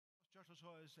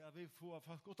att vi får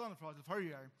folk utanför till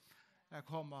förr jag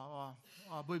komma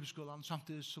och bibelskolan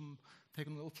samtidigt som de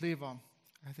kan uppleva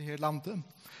det här landet.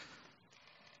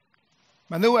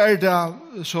 Men nu det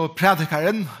så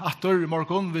Prædikarin att i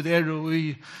morgon vi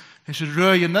i dessa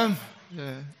röjene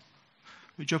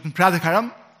vi Jógvan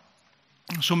Prædikarin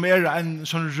som en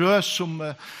sån rös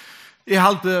som I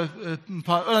halte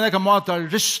på ønske måter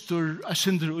rister av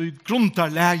synder og grunter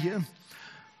leie.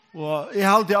 Og jeg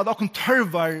halte at dere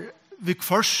tørver vi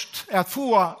først at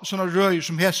få sånne røyer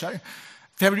som heser.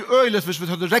 Det blir øyelig hvis vi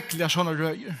tar det reglige sånne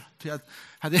røyer. Det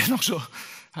er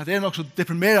nok så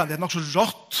deprimerende, det er nok så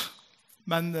rått.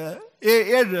 Men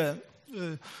jeg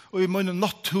og i munnen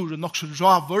natur nok så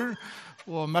raver,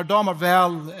 og mer damer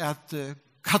vel at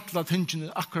kattla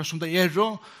tingene akkurat som det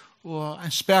og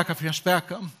en speka for en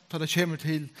speka, da det kommer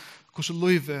til hvordan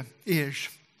livet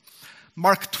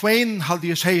Mark Twain halde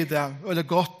jeg sier det, eller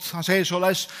godt. Han sier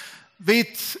såleis, vi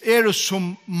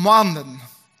som mannen,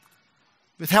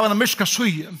 vi har en myrska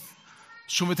søye,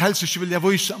 som vi helst ikke vilja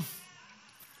vise.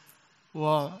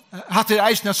 Og hatt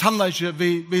eisen sannla ikke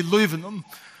vi liven,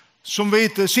 som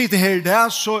vi sitter her i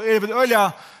det, så vi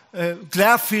øyla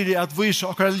glad for at vise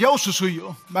okkar ljøse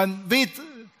søye, men vi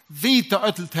vet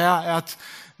ødel til at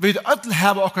vi ødel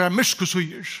hava okkar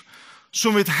myrskusøyer,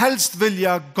 som vi helst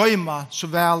vilja gøyma så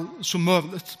vel som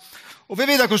mulig. Og vi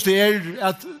vet hvordan det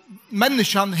at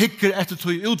menneskene hikker etter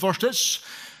tog utvarstes,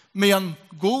 men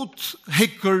god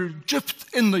hikker djupt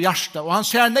inn i hjertet, og han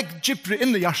ser nek djupere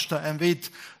inn i hjertet enn vi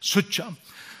suttja.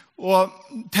 Og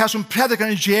det som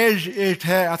Prædikarin gjør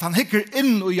til at han hikker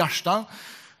inn i hjertet,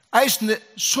 eisen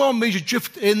så mye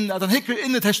djupt inn, at han hikker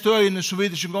inn i de støyene som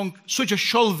vi ikke engang suttja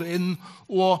sjølv inn,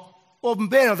 og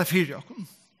åpenbæra det fyrir okken.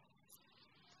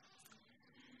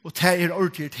 Og det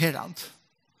ordentlig herand.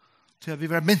 Til vi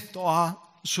var mynt av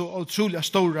så utrolig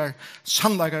store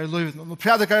sannleggere i livet. Og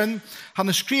Prædikarin,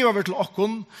 han skriver til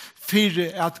okken for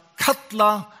at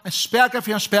kattla en speka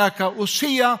for en speka og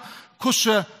sia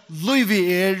hvordan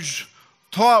livet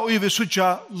ta og vi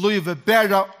sutja livet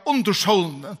bæra under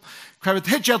solene. Hva vi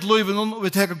hedja at livet og vi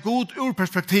teka god ur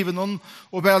perspektiven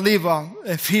og bæra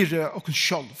livet fyrir okken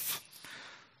sjálf.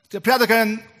 Det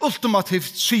Prædikarin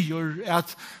ultimativt sier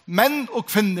at menn og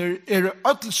kvinner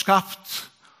ødel skapt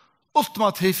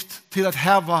ultimativt til at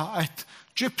heva et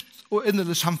djupt og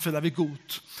innelig samfunn vi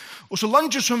god. Og så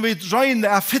langt som vi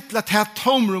røyner fytla til et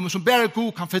tomrum som bare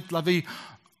god kan fytla vi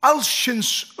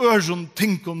allskins øren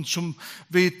tingene som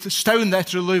vi stavner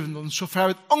etter i livet, så får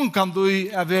vi omkant vi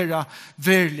være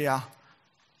verlige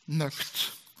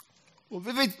nøgt. Og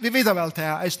vi vet vel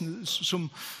til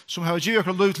som har givet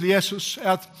oss lov til Jesus,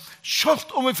 at selv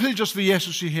om vi fylger oss ved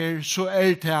Jesus i her, så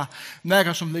det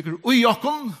noe som ligger i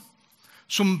okken,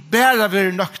 som bare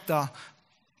vil nøkta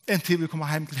inntil vi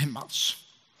kommer hjem til himmels.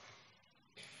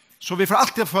 Så vi får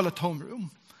alltid følge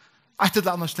tomrum. Et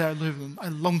eller annet sted i livet,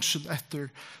 en langsel etter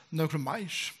noe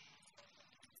mer.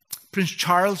 Prins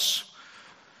Charles,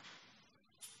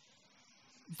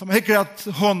 da man hikker at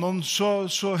honom,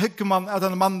 så hikker man at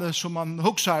en mann som man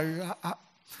huksar,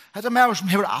 det mer som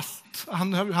hever alt.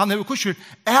 Han hever kurser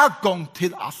gang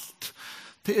til alt.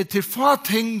 Til få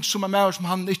ting som mer som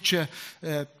han ikke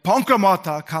på enkla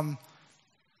måte kan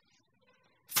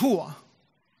få.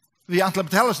 Vi antall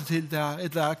betala seg til det,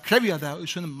 eller krevja det i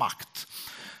sin makt.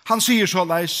 Han sier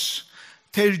såleis,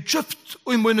 det djupt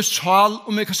og i munnes sal,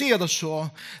 om jeg kan si det så,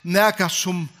 nega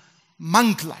som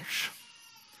manglar.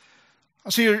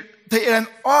 Han sier, det en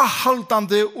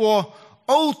avhaldande og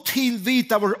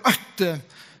otilvita vår øtte,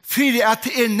 for at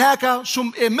det nega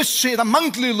som misset av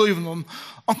mangler i livet,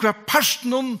 onkra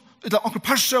parsten, eller onkra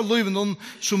parster av livet,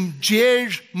 som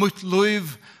gjer mot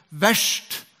liv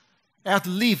verst at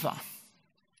liva.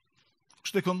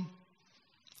 Så det kun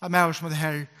er med som det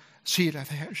her sier det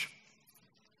her.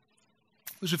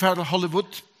 Hvis vi fer til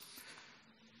Hollywood,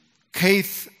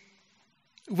 Keith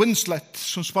Winslet,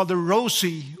 som spiller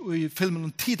Rosie i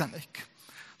filmen Titanic,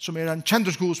 som en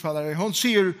kjent skuespillere, hun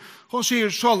sier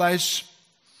såleis,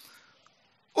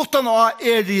 utan å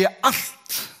det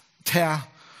alt til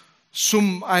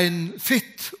som en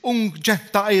fitt ung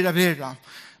jenta å være,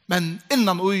 men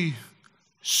innan ui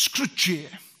skrutje.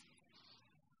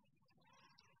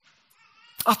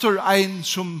 At det en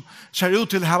som ser ut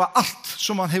til å ha alt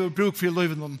som man har bruk for i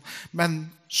livet,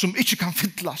 men som ikke kan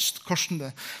fyllast korsene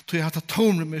til at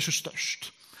tomrum så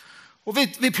størst. Og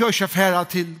vi prøver ikke affæra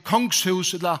til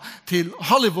Kongshus eller til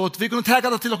Hollywood. Vi kunne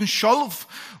tega det til oss selv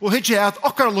og ikke at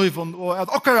okkara liven og at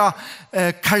okkara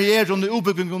karrieren og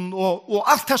utbyggingen og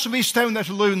alt det som vi stevner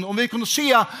til liven, om vi kunne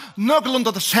si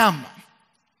noenlunde det samme.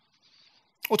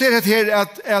 Og det er her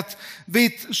at vi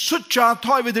suttja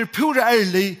tar vi det pura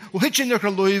ærlig og hitje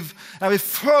nøkra liv at vi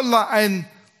føler en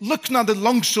luknande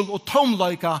langsul og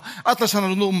tomleika alle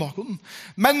sannar nomakon.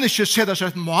 Mennesker setter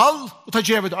seg et mål og det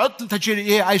gjør vi det ødel, det gjør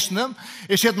jeg eisene.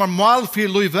 Jeg setter meg mål for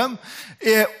livet.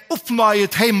 Jeg oppnår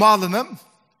de målene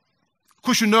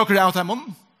hvordan nøkere av dem.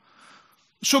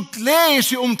 Så gleder jeg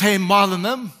seg om de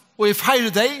målene og jeg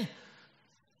feirer dem.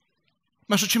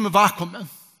 Men så kommer vakuumet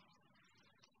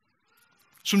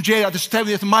som gjør at det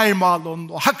stevner etter mer malen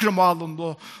og hakre malen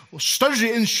og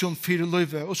større innsjon for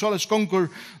livet. Og så er det skonger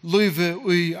livet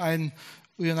i en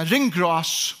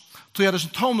ringgras så er det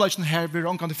som tomleisen her blir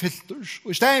omkant filter.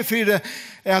 Og i stedet for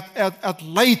at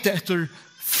leite etter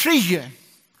frie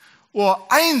og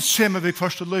ensamme vi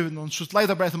først i livet så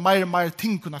leiter bare etter mer og mer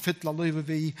ting kunne fylle livet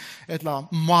vi etter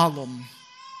malen.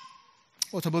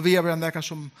 Og det må vi være noe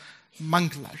som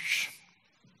mangler.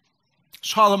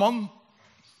 Salomon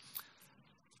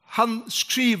han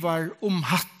skriver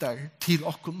hattar til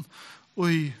okken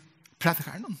i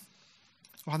Prædikarin.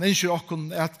 Og han ønsker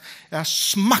okken at jeg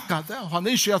smakka det. Og han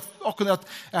ønsker okken at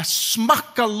jeg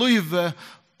smakka livet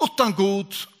utan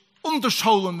god under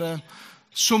solene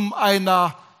som en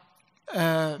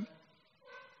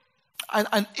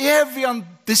evig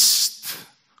dist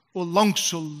og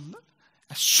langsul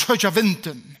søkja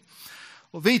vinden.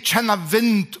 Og vi kjenner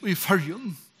vind i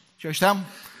førjen. Gjør det?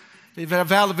 Vi vil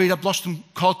vel vire blåsten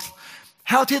kott.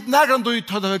 Her tid nærmere du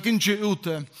tar det gynnsje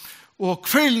ute, og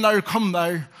kvelden er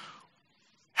kommet,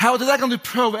 her tid nærmere du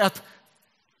prøver at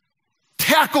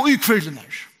teka i kvelden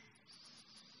her.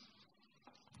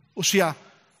 Og sier,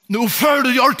 nå fører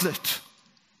du gjort litt.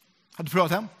 Har du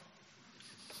prøvd det?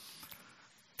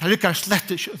 Det rykker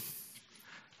slett ikke.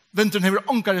 Vinteren har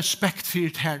ånga respekt for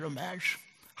det her og mer.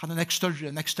 Han nek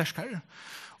større, nek sterskere.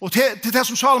 Og til det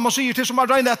som Salomon sier, til som har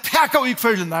regnet at teka i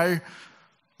kvelden her,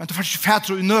 men det er faktisk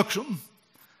fætre i nøkron.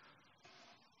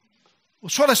 Og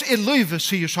så er livet,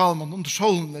 sier Salomon, under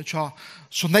solen,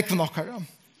 så nekve nok her.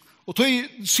 Og så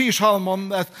sier Salomon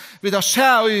at vi da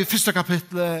ser i første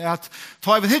kapitlet at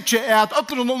ta jeg vet ikke at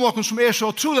alle noen som er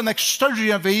så utrolig nek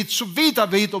større enn vi, så vidt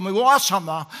om vi var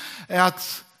sammen,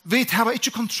 at vi har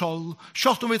ikke kontroll,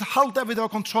 selv om vi halter vi har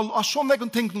kontroll, og sånne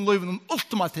ting i livet,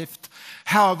 ultimativt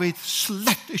har vi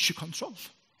slett ikke kontroll.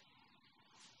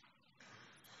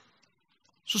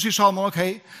 Så sier Salomon,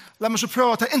 ok, la meg så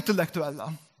prøve å ta intellektuelle.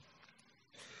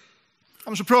 La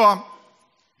meg så prøve,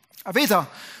 jeg vet da,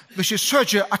 hvis jeg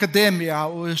søker akademia,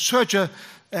 og jeg søker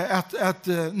at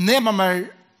nema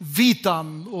meg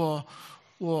vitan, og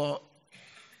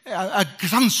at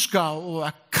granska og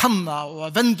at kanna og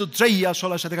at vende og dreia så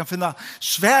at jeg kan finne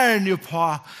sværene på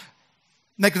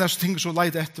nekkenes ting som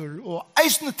leide etter. Og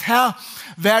eisene til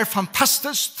var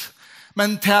fantastisk,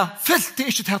 men til fylte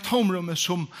ikke til tomrummet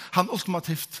som han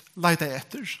ultimativt leide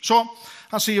etter. Så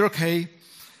han sier, ok,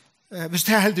 hvis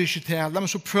det heldig ikke til, la meg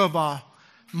så prøve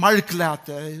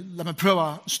marklete, la meg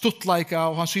prøve stuttleika,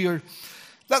 og han sier,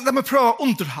 la meg prøve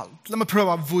underhold, la meg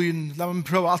prøve vin, la meg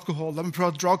prøve alkohol, la meg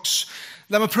prøve drugs,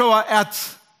 la meg prøve at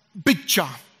bytja,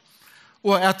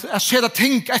 og at se det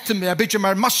ting etter meg, bytja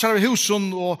meg massar av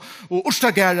husen og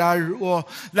orstagerar, og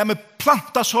la meg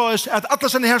planta så at alle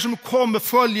sånne her som kommer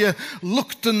følge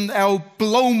lukten av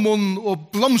blommen og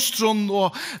blomstron,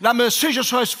 og la meg sørge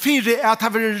så fire at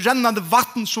det er rennende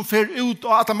vatten som fer ut,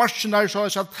 og at marsjen så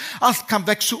at alt kan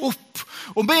vekse opp.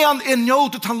 Og medan jeg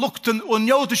njøter den lukten og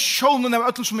njøter sjånen av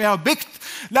øtlen som jeg har bygd,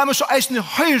 la meg så eisne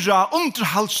høyre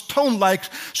underhalstonleik,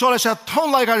 så at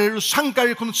tonleikere og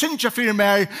sangere kunne synge for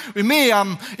meg, og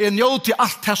medan jeg njøter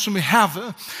alt det som jeg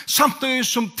har. Samtidig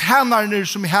som tænerne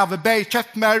som jeg har, beg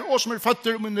kjett mer, og som er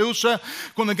føtter om min huset,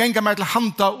 kunne genga meg til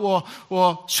handa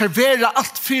og servere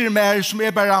alt for meg, som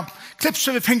er bare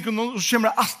klipser ved fingrene, og så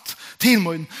kommer alt til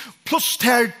meg. Pluss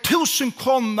til 1000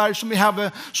 koner som jeg har,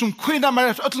 som kvinner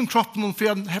meg etter øtlen kroppen,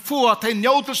 for å få at de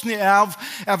njøtelsene av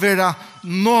å være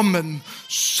nomen.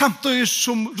 Samtidig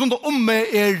som rundt om meg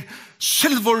er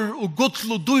silver og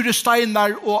gudl og dyre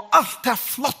steiner og alt det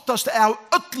flotteste av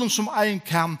øtlen som en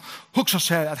kan hugsa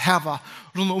seg at heva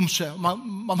rundt om seg.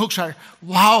 Man hugsa,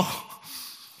 wow!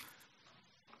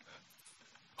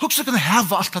 Hugsa kan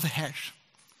heva alt det her.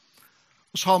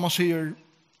 Og Salomon sier,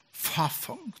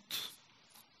 fafangt,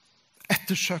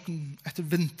 ettersøken, etter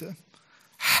vinter,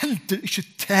 heldur ikke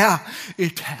det er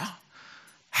det.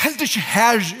 Heldur ikke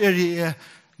her er jeg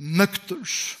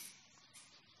nøkters.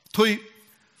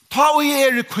 Ta og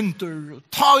jeg kunder,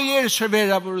 ta og jeg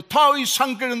serverer, ta og jeg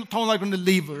sangeren og tonleikerne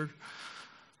lever.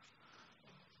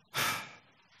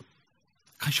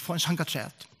 Kanskje få en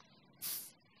sangatræt.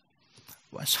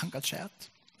 Og en sangatræt.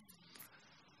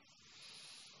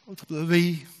 Og det ble vi,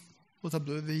 og det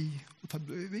ble vi, og ta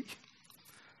blir vi.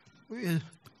 Og jeg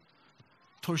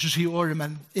tar ikke si året,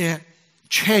 men jeg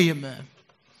tjejer med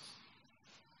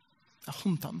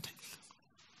hundan til.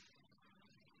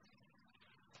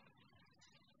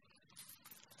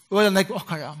 Og jeg legger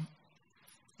okkara,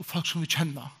 og folk som vi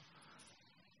kjenner.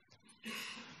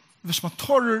 Hvis man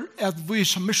tårer at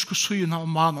vise myrskesyene av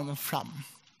mannen fram,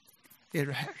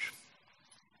 det her.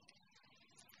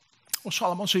 Og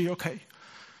Salomon sier, ok,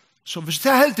 så hvis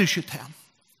det er helt ikke til,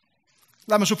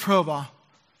 la meg så prøve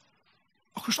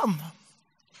akkurat annet.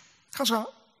 Kanskje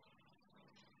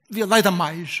vi har leidet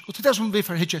mer, og det er det som vi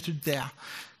får hitje etter det,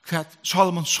 hva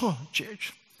Salomon så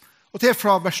gjør. Og det er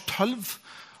fra vers 12,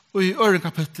 og i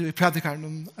ørenkapitlet i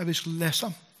Prædikarin, at vi skulle lese.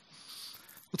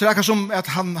 Og det er akkurat som at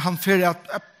han fører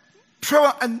at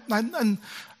prøve en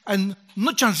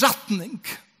nødjan retning.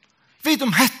 Vi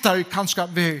de hettar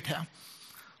kanskje være til.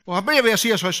 Og han börjar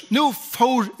säga så här, nu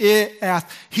får jag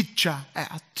att hitcha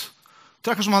att.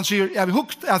 Det är som han säger, jag har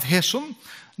hukt att hässon,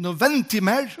 nu vänt i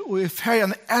mer, och i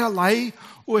färgen är alai,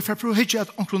 och i färgen hitcha att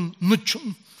omkring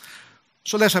nutjon.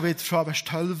 Så läser vi från vers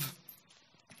 12.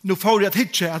 Nu får jag att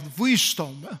hitcha att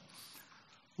visdom,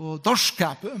 och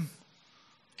dorskap,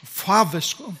 och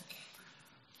favesko.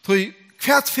 Så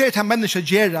kvart färt han människa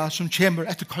gera som kommer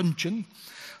efter kongen.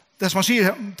 Det som man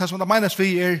säger, det som det menas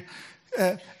vi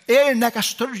är några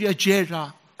större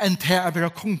gera än det att vara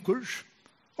konkur.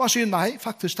 Och han säger nej,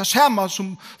 faktiskt. Det är samma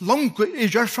som långt är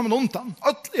gjort från undan.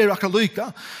 Allt är akkurat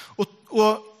lika. Och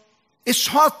jag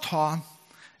sa ta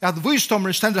att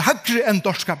visdomen ständer högre än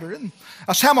dorskaparen.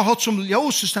 Att samma håll som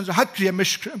ljus ständer högre än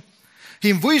myskre.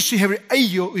 Hin visar här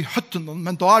ejo i hötten,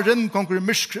 men daren konkur i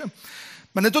myskre.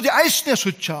 Men det är då det eisne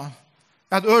suttja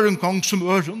at øren gong som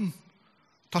øren.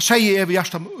 Da sier jeg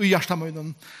i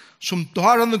hjertamøynen, som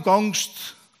daren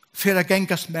gongst for å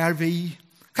gengast mer vi.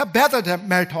 Hva bedre det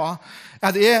mer ta,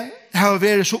 at jeg har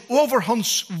vært så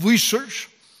overhåndsviser,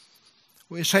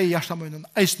 og jeg sier i hjertamøynen,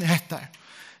 eisne hettar,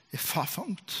 er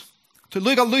fafangt. Til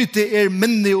lykka lyte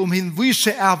minne om hin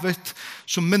vise evet,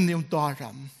 som minne om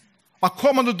daren. Og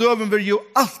kommande døven vil jo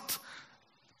alt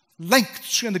lengt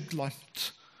som det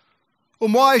glemt. Og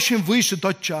må jeg ikke vise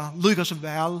dødja lykka så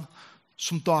vel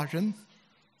som daren.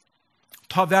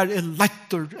 Ta vær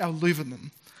letter av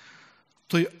livenen.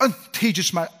 Da jeg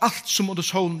øntiges meg alt som under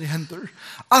solen i hender.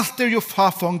 Alt er jo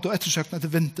fafangt og ettersøkende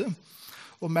til vinter.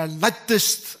 Og meg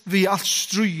lettest vi alt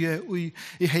strøye og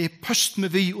jeg har pøst med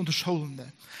vi under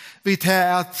solene. Vi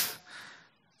tar at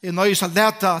jeg nøyes å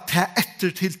lete ta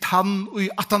etter til tann og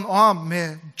at han av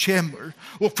med kjemer.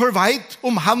 Og for veit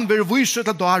om han vil vise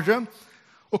til daren,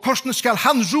 og hvordan skal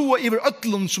han roa iver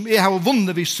ødlun som jeg har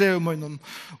vunnet vid seumøynen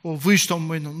og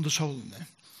visdommøynen under solene.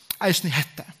 Eisen i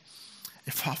hette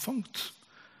er fafangt.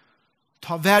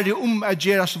 Ta verre om at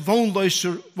gjeras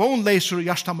vonleiser i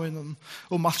hjertamøynen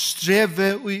om alt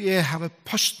streve og jeg har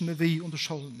pøst med vi under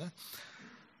solene.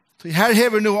 Så her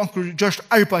hever nå anker gjørst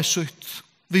arbeidsutt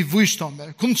vi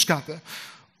visdommer, kunnskapet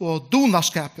og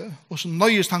donaskapet og så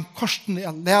nøyest han korsene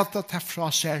å lete til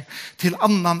fra seg til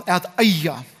annan at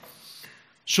eia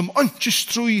som ikke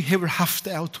strøy hever haft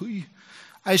av tog.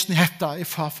 Eisen hetta er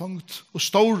fafangt og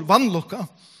stor vannlokka.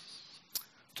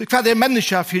 Så hva det er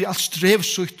menneska for alt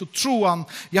strevsutt og troan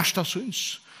hjertasyns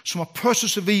som har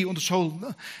pøset seg vi under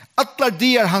solene. Atler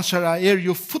dier hans her er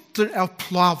jo futter av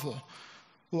plavo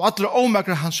og atler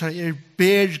omager hans her er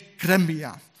ber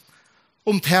gremmia.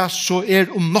 Om det så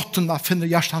er om nottena finner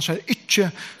hjertet hans her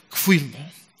ikke kvile.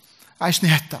 Eisen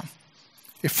hetta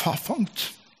er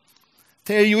fafangt.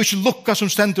 Det er jo ikke lukka som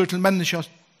stender til menneska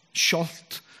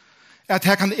kjolt. At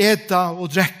her kan eta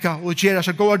og drekka og gjøre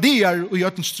seg gåardier og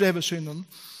gjøre den strevesynen.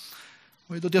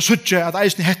 Og det er suttje at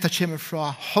eisen hetta kommer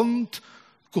fra hånd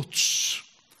Guds.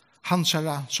 Hans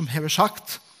herre som hever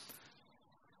sagt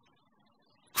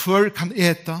hver kan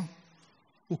eta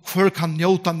og hver kan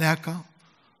njóta neka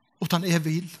utan er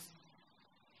vil.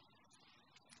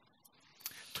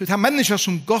 Så det er menneska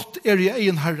som godt er i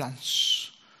egen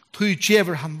herrens. Tøy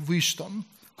gjever han visdom,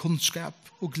 kunnskap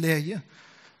og glede.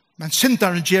 Men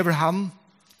syndaren gjever han,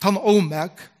 tann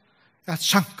omeg, at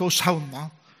sanka og sauna,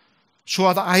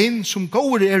 så at ein som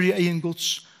går er i egen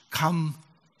Guds kan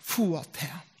få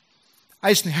det.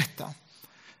 Eisen i hetta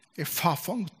er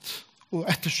fafangt og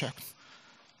ettersøkt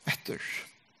etter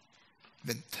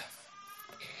vind.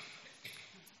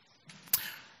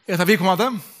 Etter vi kommer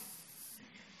til,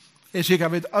 jeg sikker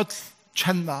vi alt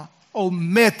kjenner og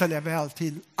medelig vel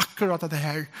til akkurat det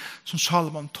her som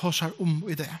Salomon tåsar om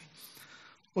i det.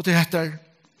 Og det heter,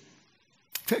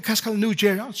 hva skal jeg nå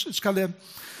gjøre?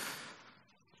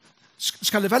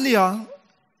 Skal jeg velge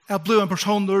å bli en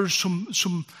person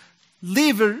som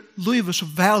lever livet så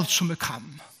vel som jeg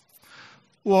kan?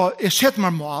 og jeg setter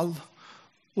meg mål,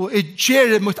 og jeg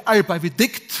gjør mitt arbeid ved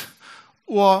dikt,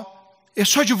 og jeg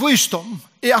søker visdom,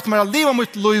 er at man lever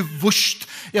mitt liv vust,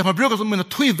 er at man bruker mine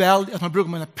tøy vel, er at man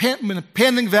bruker mine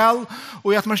pening vel,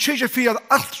 og er at man søker for at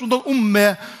alt rundt om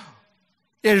meg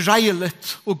er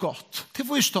reiligt og godt. Til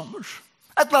visdommer.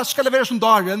 Etla skal det være som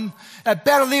daren,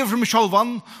 bare leve for meg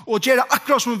sjálvan, og gjøre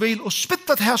akkurat som jeg vil, og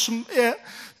spytte det her som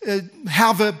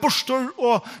have borster,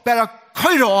 og bare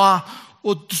køyre av,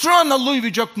 og drøna liv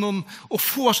i jøkken, og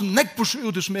få sånn neggborster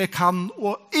ut som jeg kan,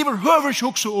 og jeg behøver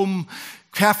ikke også om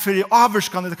hva for i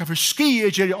avvarskan, eller hva for ski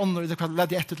jeg gjør i ånder, eller hva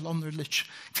leder jeg etter til ånder litt.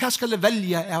 Hva skal jeg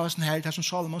velge av sånn her, det som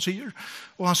Salomon sier?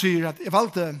 Og han sier at jeg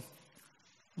valgte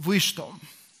visdom.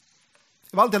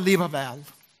 Jeg valgte å leve vel.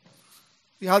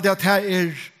 Jeg valgte at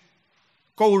det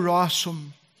god råd som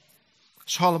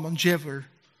Salomon gjør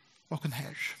åkken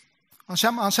her.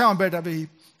 Han samarbeider vi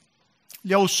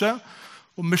ljøse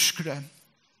og myskre.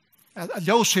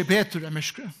 Ljøse bedre enn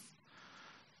myskre.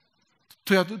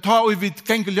 Ta og vi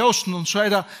ganger ljøsen, så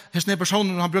det denne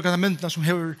personen, han bruker den myndene som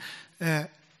har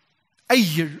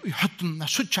eier i høtten,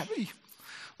 suttjer vi.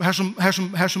 Og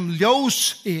her som ljøs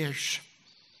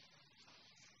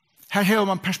her har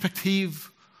man perspektiv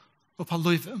på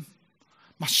livet.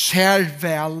 Man ser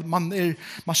vel,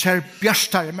 man ser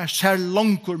bjørstare, man ser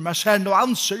langer, man ser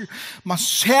nuanser, man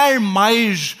ser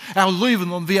mer av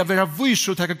livet om vi har vært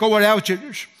viser og tenker gode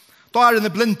avgjører. Da han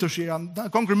blind, sier han,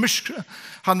 gonger myskre.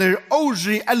 Han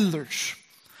åri ellers.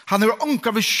 Han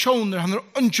ånka visjoner, han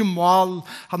ånke mål,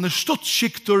 han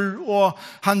stuttsikter, og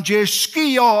han gjør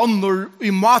skia ånder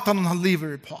i maten han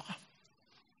lever på.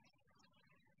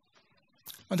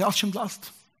 Men det alt kommer til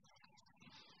alt.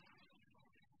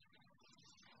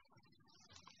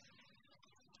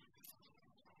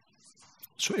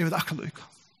 Så det akkurat lykke.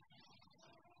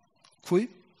 Hvor?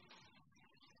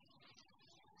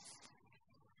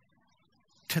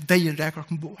 Til deg reker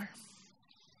kan bo her.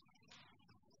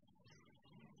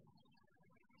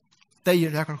 Deg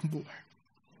reker kan bo her.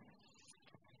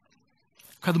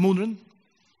 Hva det måneden?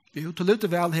 Vi har til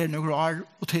litt vel her noen år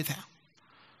og til det.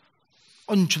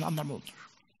 Ønsken andre måneder.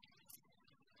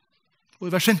 Og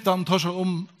i versintan tar seg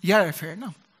om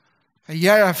gjerreferien.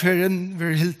 Gjerreferien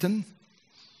ved Hilton.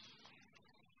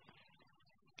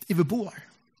 I vi bor.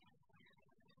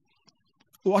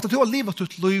 Og at du har livet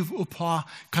ut liv og på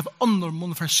hva andre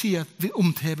måneder for å si at vi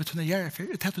omtever til å gjøre for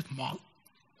det er et mål.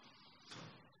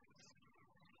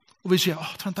 Og vi sier,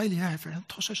 det var en deilig gjøre for det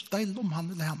tar seg så deilig om han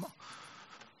eller henne.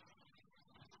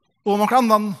 Og om noen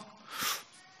annen,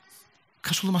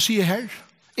 hva skulle man si her?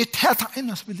 Er det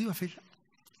ene som vi lever for?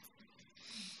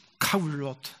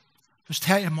 Kavrråd. Hvis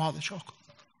det er målet til dere.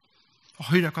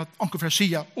 Og høyre hva anker for å si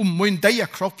om min deie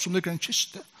kropp som ligger i en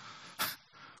kiste.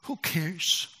 Who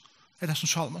cares? Er det som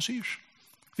Salomon sier.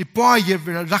 Vi bare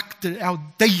vil rakter av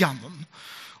deianen.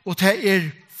 Og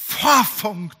det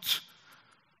fafongt.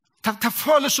 Det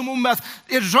føles som om at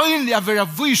det røynlig å være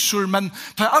visor, men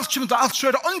det alt som det alt, så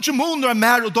det ikke måneder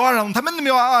mer og daran. Det minner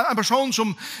meg av en person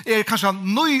som kanskje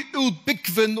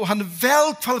nøyutbyggven, og han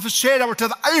vel kvalifiserer over til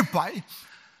et arbeid.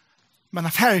 Men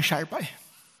han fer ikke arbeid.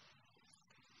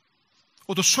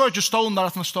 Og du søker stående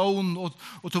at han stående,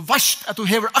 og du vet at du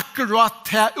hever akkurat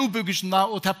til utbyggelsene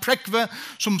og til prekve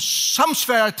som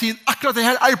samsværer til akkurat det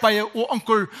her arbeidet, og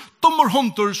anker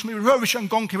dommerhunder som i røver ikke en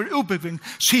gang hever utbygging,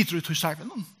 sitter ut hos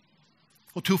servenen.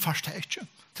 Og du først er ikke.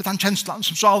 Til den kjenslen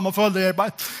som Salomon føler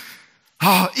bare,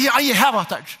 jeg har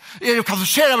vært der. Jeg jo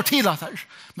kvalifiserer over til at der.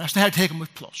 Men det her teker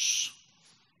mot plass.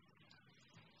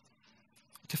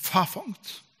 Det er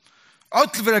fafongt.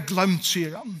 Alt vil være glemt,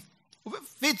 sier han. Og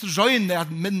vi røyner at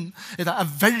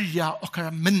verja okkara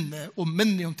minne og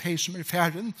minne om de som i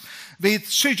ferden. Vi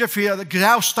sørger for at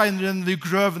gravsteineren ved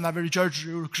grøven er gjørt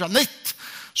ur granitt,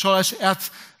 så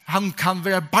at han kan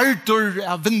være bardur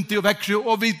av vindig og vekkri,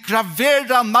 og vi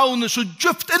graverer navnet så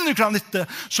djupt inn i granittet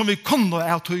som vi kunne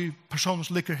av de personer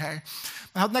som ligger her.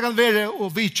 Men hadde kan være å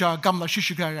vitja gamla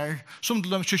kyrkjegærer, som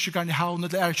til dem kyrkjegæren i havn,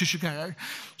 eller kyrkjegærer,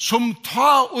 som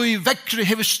ta og i vekkri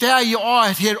hever steg i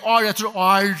år etter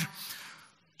år,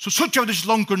 så suttjer vi ikke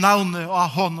langer navnet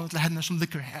av hånden til henne som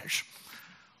ligger her.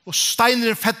 Og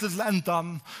steiner fettet til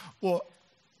endan, og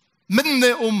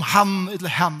minne om han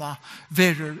eller henne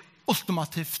verer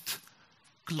ultimativt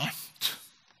glemt.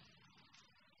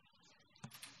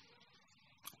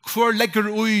 Hvor legger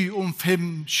du om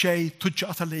 5, 6, 12,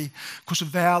 atali,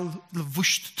 hvordan vel eller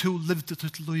vust to levde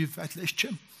til liv eller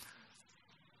ikke?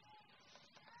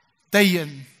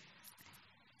 Deien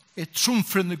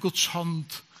trumfrende Guds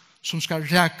hånd som skal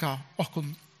reka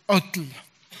okkon ødel.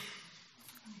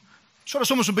 Så det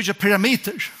som bygger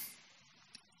pyramider.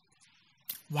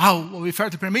 Wow, og vi fer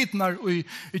til pyramidene i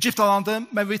Egyptalandet,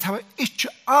 men vi tar ikke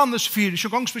anes fire, ikke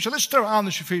gang spesialister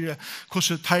anes fire,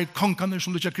 hvordan tar kongene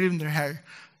som ligger grivner her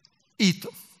i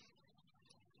dem.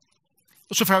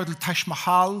 Og så fer vi til Taj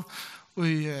Mahal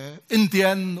i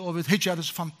Indien, og vi hittar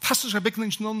disse fantastiske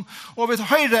bygningene, og vi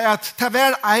hører at det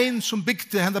var en som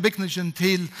bygde henne bygningen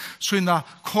til sine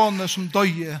kone som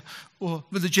døye, og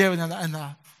ville gjøre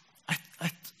henne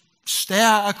et sted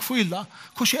av kvila.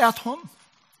 Hvordan er hun?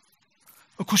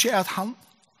 Og hvordan er han?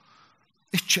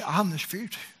 Ikke anes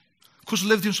fyrt. Hvordan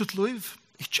levde hun sitt liv?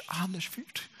 Ikke anes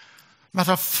fyrt. Men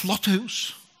det er flott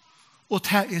hus, og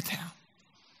det er det.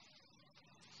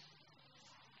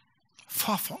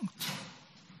 Fafongt,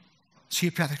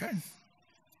 sier Prædikarin.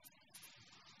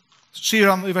 Så sier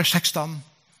han i vers 16,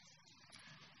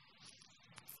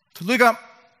 til lykka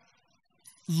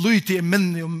lydde jeg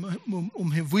minne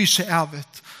om hun viser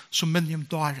evet som minne om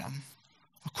døren.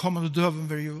 Og kommende døven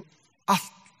vil jo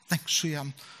alt lengst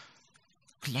siden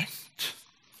glemt.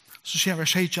 Så sier han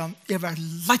vers 16, jeg var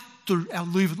lettur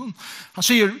av livet. Han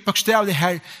sier bokstavlig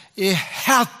her, jeg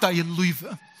hata i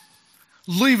livet.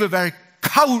 Livet var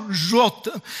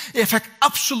kaurråte. Jeg fikk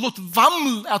absolutt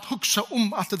vammel at hugsa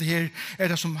om at det her er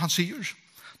det som han sier.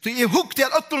 Jeg hugte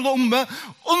at øtterlomme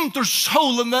under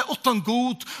solene utan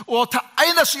god, og det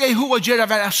eneste jeg hva gjør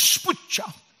var å sputja.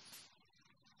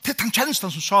 Det er den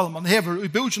tjenesten som Salomon hever i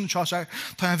bogen til seg,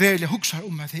 da han virkelig hugsa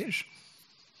om det her.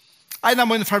 En av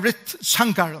mine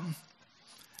favorittsangaren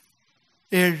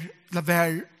er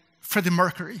Freddie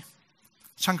Mercury,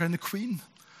 sangaren i Queen,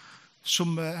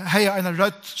 som heier en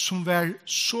rødt som var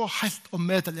så helt og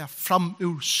medelig fram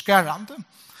ur skærande.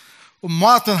 Og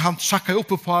maten han sakket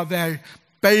oppe på var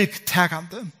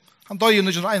bergtagende. Han døde i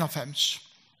 1951.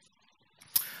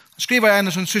 Han skriver en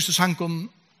av sin siste sangen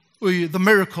i The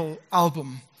Miracle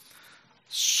album,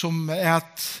 som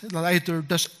heter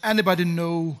Does anybody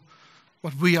know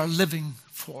what we are living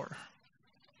for?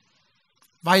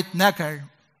 Vet nekker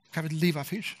hva vi lever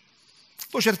for?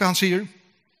 Da skjer det hva han sier.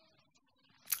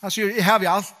 Han sier, jeg har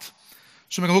alt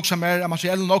som jeg kan huske mer,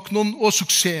 materiell nok noen og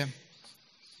suksess.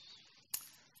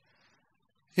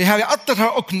 Jeg har alt det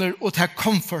her åkner og det her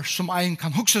komfort som en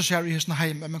kan huske seg i hesten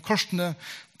hjemme, men korsene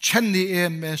kjenner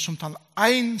jeg meg som den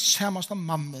ensamste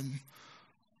mannen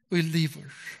i livet.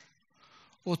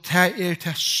 Og det er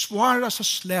det svareste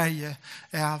slæge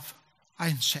av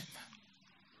ensam.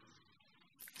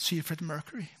 Sier Freddie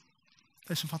Mercury.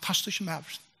 Det er så fantastisk med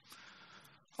oss.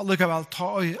 Allikevel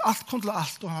ta i alt kom til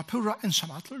alt, og han var pura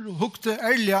ensamadler, og hukte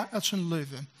ærlig at sin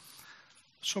løyve.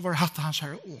 Så var hatt hans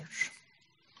her år.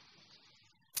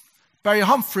 Barry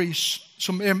Humphries,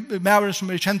 som med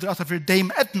som kjent at det for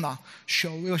Dame Edna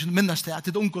show, jeg har ikke minnes det, at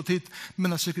det er unge tid,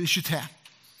 minnes det ikke til.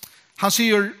 Han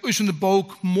sier i sin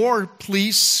bok, More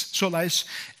Please, så leis,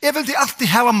 jeg vil alltid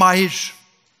hava meir.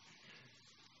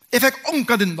 Jeg fikk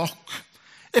unga det nok.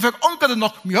 Jeg fikk unga det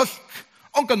nok mjölk,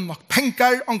 unga det nok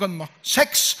pengar, unga det nok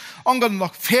sex, unga det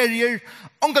nok ferier,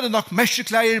 unga det nok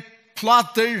merskekleier,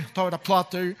 plater, ta var det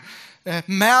plater,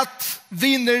 mat,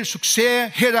 viner,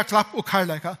 suksess, heraklapp og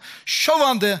karlæka.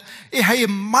 Sjåvande, jeg har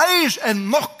meir enn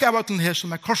nok av den her som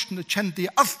korsene kjente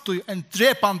i alt og en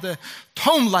drepande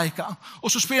tonleika. Og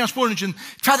så spyr han spørningen,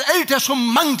 hva er det som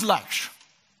manglar?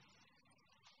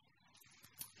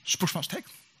 Spørsmålstegn.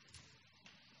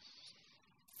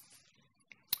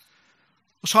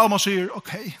 Og Salomon sier,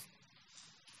 ok,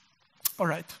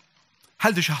 all right,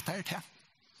 heldig ikke hatt det til.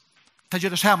 Det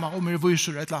gjør det samme om vi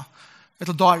viser et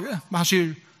eller dare, men han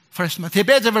sier forresten, at det er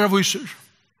bedre å være viser,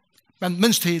 men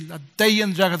minst til at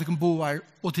deien drar at det kan bo her,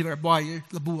 og til å være baier,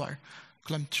 eller bo her,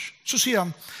 glemt. Så sier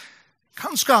han,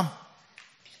 kanskje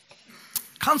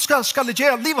skal det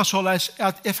gjøre livet så leis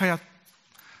at jeg får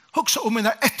huske om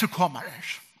mine etterkommere.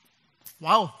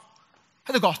 Wow,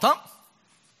 det er godt da.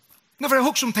 Nå får jeg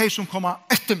huske om de som kommer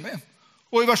etter meg.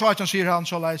 Og i vers 18 sier han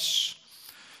så leis,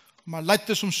 man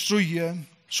lette som strøye,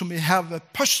 som jeg har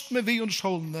pøst med vi under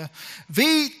solene,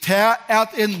 vi til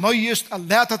at jeg nøyest å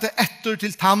lete det etter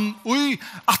til tann, og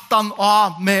at han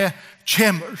av med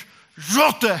kjemer.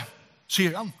 Råte,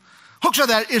 sier han. Husk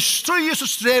der, jeg strøye så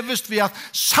strevest ved at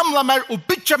samle meg og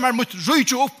bytje meg mot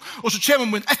røyde opp, og så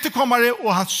kommer min etterkommere,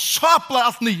 og han sapler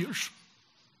alt nyr,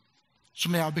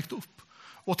 som jeg har bygd opp.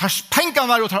 Og tar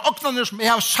pengene og tar åknene som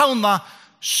jeg har sauna,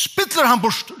 spidler han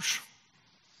borster.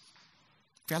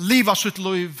 Det er livet sitt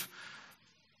liv.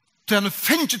 Det er noe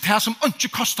finnes det som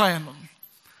ikke koster henne.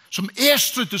 Som er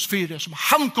struttes fire, som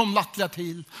han kom lattelig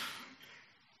til.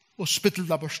 Og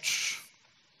spidler borster.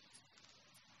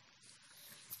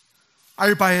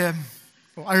 Arbeid,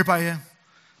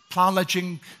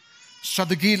 planlegging,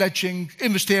 strategilegging,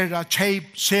 investera,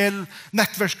 kjeip, sel,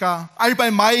 nettverska,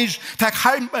 arbeid meir, teg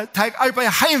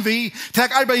arbeid heimvi,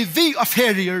 teg arbeid vi av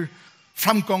ferier,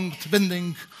 framgång,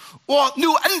 vinning, og nu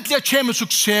endelig kommer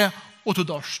suksess og til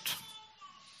dørst.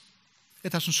 Det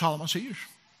er det som Salomon sier.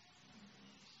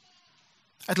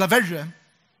 Etla verre,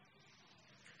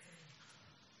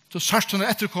 så sarstene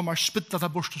etterkommer spytta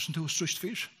av borsten som du har strøst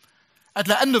for.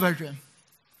 Etla enda verre,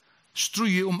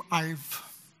 strøye om arv.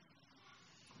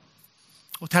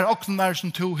 Og det er åkne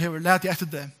som du har lært etter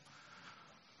det.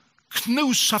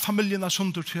 Knusa familien av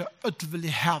sunder til å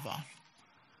ødelig heva.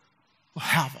 Og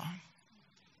heva.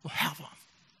 Og heva.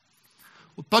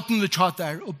 Og bøttene tja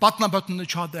der, og bøttene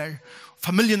tja der.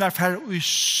 Familien er ferdig, og i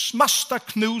smasta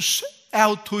knus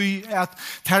av tog at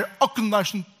det er åkne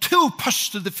som to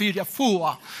postede fyrir jeg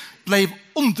få ble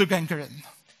undergengeren.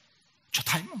 Tja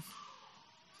teimen.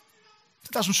 Det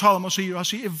er det som Salomon sier, han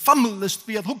sier, jeg vannlist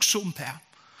ved å hukse om det.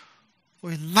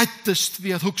 Og jeg lettest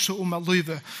ved å hukse om at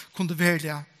livet kunne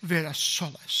være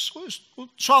såleis. Og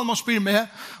Salomon spyr meg,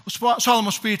 og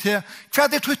Salomon spyr til, hva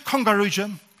er det til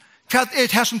kongarøyden? Hva er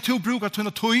det som du bruker til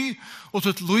å tøy, og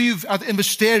til et liv at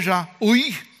investera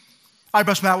i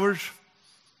arbeidsmauer,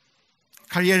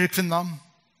 karrierekvinner,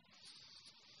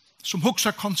 som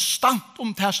hukser konstant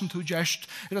om det som du gjørst,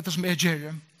 eller det som jeg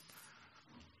gjør.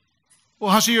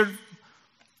 Og han sier,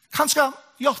 kanskje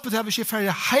hjelpe det hvis jeg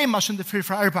er hjemme sin det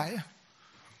for arbeid,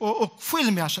 og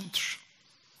fylle meg sin.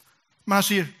 Men han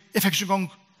sier, jeg fikk ikke en gang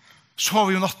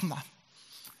sove i nattene.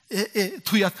 Jeg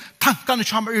tror at tankene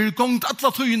kommer i gang til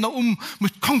alle tøyene om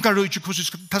mitt kongarøyde,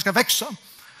 hvordan det skal vekse.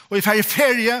 Og jeg er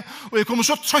ferie, og jeg kommer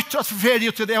så trøtt at for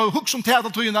ferie til det. Jeg har hukket om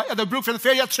til tøyene, jeg har brukt for en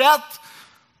ferie træt,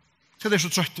 til det er så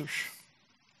trøtter.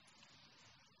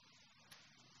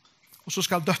 Og så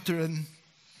skal døtteren,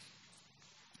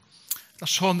 da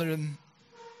soneren,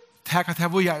 teka til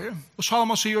å gjøre. Og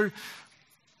Salomon sier,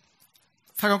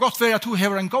 det kan godt være at du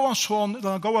har en god son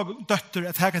eller en god døtter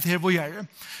at teka til å gjøre.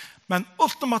 Men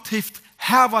ultimativt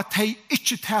heva de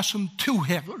ikke det som du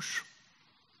hever.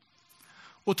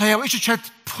 Og de har ikke kjent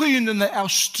pynene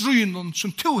av strynen som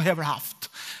du hever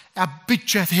haft. Jeg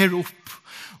bygger det her opp.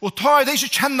 Og tar de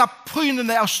ikke kjenner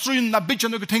pynene av strynen av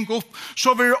bygger noe ting opp,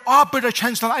 så vil du arbeide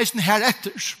kjenslen eisen her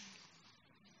etter.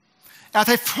 At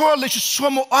de føler ikke så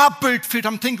mye arbeid for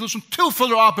de tingene som du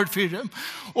føler arbeid for dem.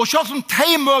 Og selv om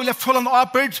de mulig føler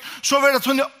arbeid, så vil det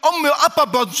sånne om og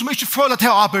abbabøden som ikke føler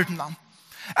til arbeidene.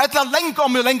 Eller lenge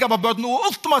om og lenge abbabøden, og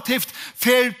ultimativt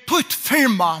for tøyt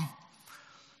firma,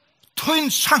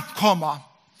 tøyt sankkomma.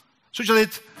 Så ikke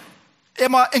litt,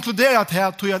 jeg må inkludere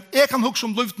til at jeg kan huske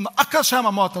om løften akkurat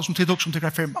samme måte som tid huske om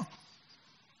til firma.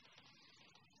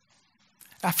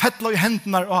 Jeg fettler i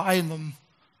hendene av egnen,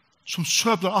 som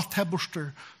søbler alt her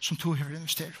borster som du har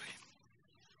investeret i.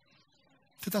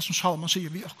 Det er det som Salomon sier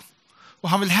vi også. Og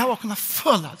han vil ha å kunne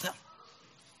føle det.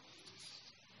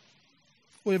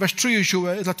 Og i vers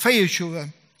 23, eller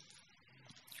 22,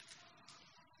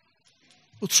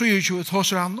 og 23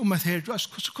 tåser han om et her.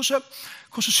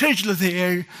 Hvordan ser det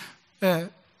det er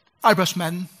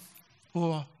arbeidsmenn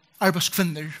og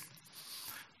arbeidskvinner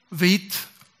vid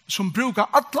som bruker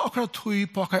alle akkurat tøy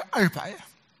på akkurat arbeid.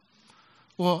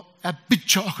 Og jeg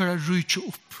bygger akkurat rydde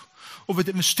opp. Og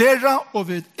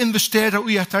vi investerer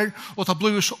i etter, og det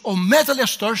blir så omedelig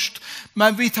størst,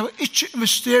 men vi tar ikke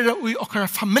investere i akkurat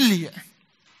familie.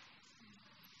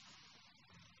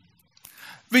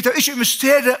 Vi tar ikke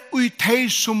investere i de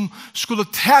som skulle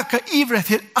teka ivret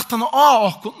til at han av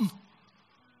okken.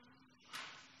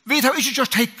 Vi tar ikke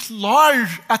gjort de klar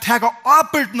at teka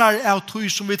arbeidene av tog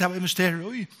som vi tar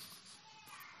investere i.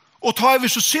 Og tar vi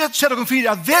så ser dere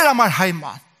for at være mer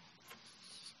hjemme,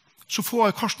 så får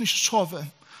jeg korsen ikke sove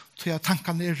til jeg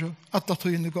tanker ned alle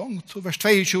togene i gang. Til vers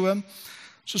 22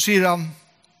 så sier han,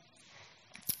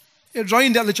 jeg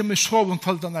røyner ikke med sove om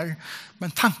kveldene,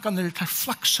 men tankene tar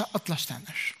flaksa alle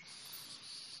stener.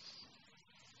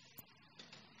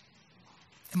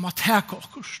 Jeg må teke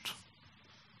akkurat.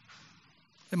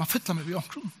 Jeg må fylle meg ved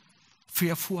omkring, for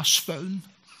jeg får svøvn.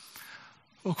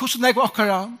 Og hvordan jeg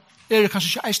akkurat er det kanskje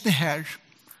ikke eisende her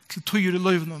til tøyer i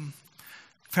løvnen,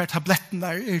 for tabletten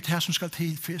der er det som skal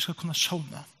til for jeg skal kunne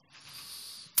sovne.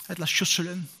 Eller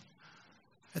kjusseren,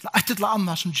 eller et eller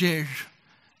annet som gjør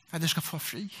at jeg skal få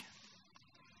fri.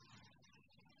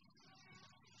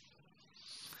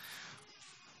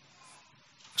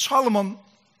 Salomon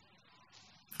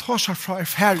tåsar fra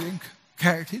erfaring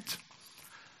kærlighet.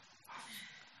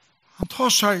 Han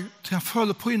tåsar til han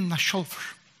føler på innan selv.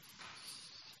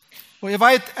 Og jeg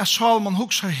vet at Salomon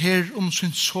husker her om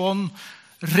sin son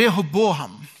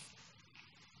Rehoboam,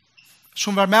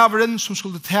 som var medveren som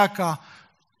skulle teka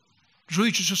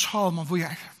rydgjøs og Salomon hvor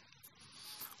jeg.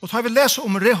 Og tar vi lese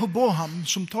om Rehoboam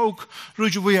som tog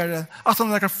Rujuvere, at han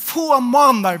lager få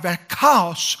måneder var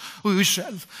kaos i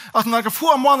Israel. At han lager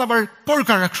få måneder var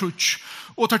borgarakrutsch.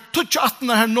 Og tar tutsi 18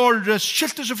 her Norge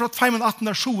skilte seg fra 18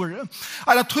 her sjore.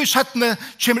 Eller tog settene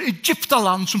kommer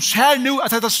Egyptaland som ser nu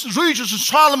at dette rujus som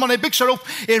Salomon bygger opp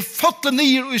fotlet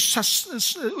nyer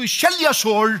i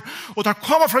kjeljasår og tar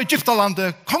kommer fra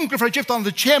Egyptalandet, konger fra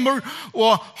Egyptalandet kommer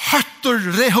og høtter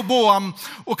Rehoboam.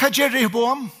 Og hva gjør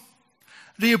Rehoboam?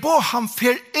 Rehoboam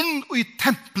fer inn i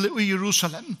tempelet i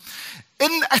Jerusalem.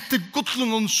 Inn etter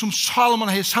godlunnen som Salomon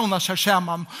har savnet seg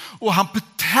sammen, og han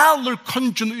betaler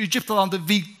kongen i Egyptalandet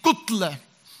vid godle,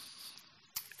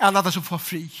 eller det som får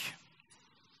fri.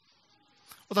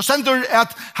 Og det stender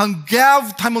at han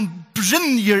gav dem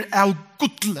brynjer av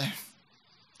godle,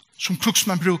 som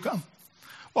kruksmenn bruker,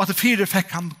 og at det fire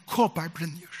fikk han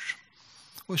kåparbrynjer.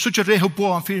 Og jeg synes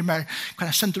Rehoboam fyrir meg,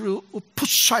 kan jeg sender og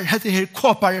pusser dette her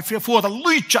kåpare for å få det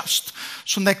lydjast,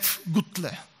 som nekt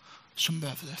godle som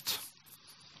møvlet.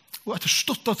 Og etter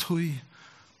stuttet høy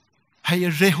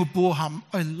har Rehoboam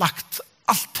lagt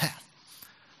alt det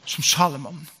som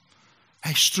Salomon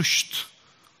har strust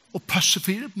og passet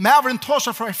for. Mæveren tar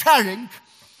seg fra erfaring.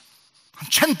 Han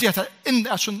kjente etter inn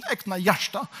i sin egna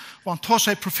hjärsta og han tar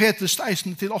seg profetisk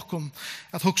eisen til okken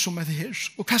at hukse om dette her.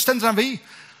 Og hva stender han vi?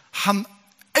 Han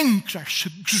engrar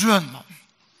seg grønna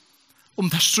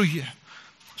om det strøye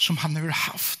som han har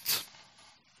haft.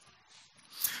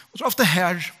 Og så ofte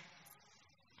her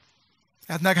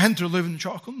at når jeg henter i løven i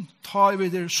tjaken, tar vi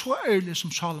det så ærlig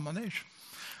som Salomon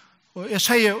Og jeg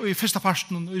sier i første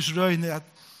parten i Israel at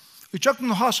i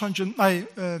tjaken har sånn,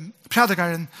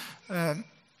 Prædikarin,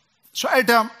 så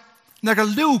det når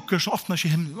jeg luker så åpner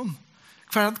seg himmelen.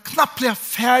 Hver han knappt blir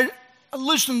fær,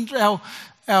 lyser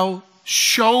av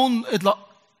sjån, eller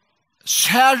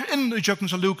ser inn i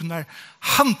tjaken så luken der,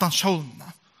 hantan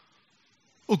sånene,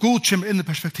 og god kommer inn i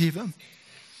perspektivet.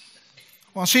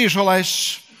 Og han sier så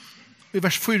leis, i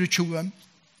vers 24.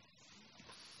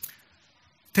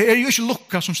 Det jo ikke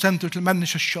lukka som stender til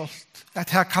mennesker selv,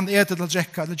 at her kan ete eller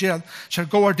drekke, eller gjøre seg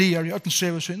gode dier i øtten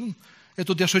strevesynen. Det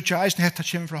det så ikke eisen hette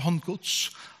kommer fra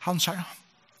håndgods, han sier,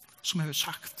 som jeg har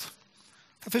sagt.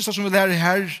 Det første som vi lærer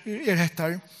her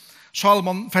hette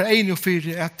Salomon for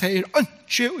 1:4, at det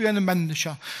ikke og en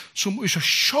menneske som i seg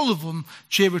selv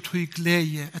gjør til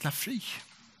glede eller fri.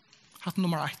 Hatt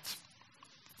nummer 1.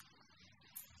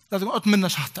 Det er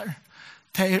minnes hatt der.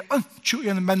 Det ikke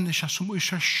en menneske som i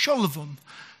seg selv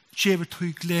gjør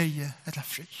til glede eller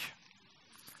fri.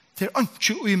 Det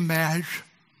ikke i mer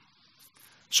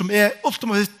som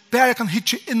ultimativt bare kan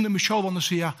hitte inn i meg selv og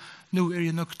si nå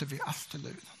jeg nøkter vi alt i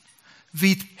løven.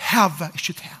 Vi hever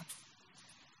ikke det.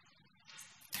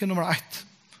 Det nummer 1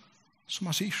 som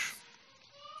han sier.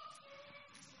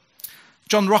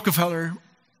 John Rockefeller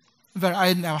var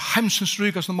en av heimsens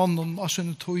rykeste mannen av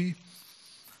sin tog.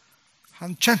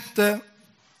 Han kjente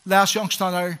les i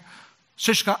angstene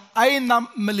cirka $1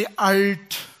 million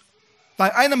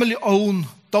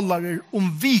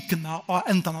om vikene av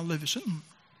enden av løvesen.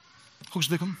 Husk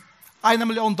det kom. $1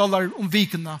 million om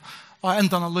vikene av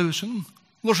enden av løvesen.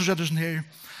 Lås setter sånn her.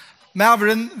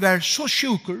 Mæveren var så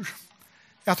sjuker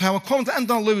at han var kommet til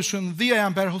enden av løvesen via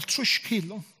han bare holdt 30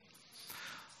 kilo.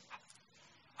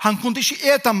 Han kunne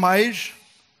ikke ete mer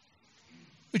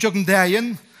i tjokken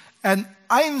dagen enn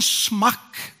en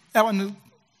smakk av en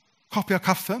kopp av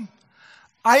kaffe,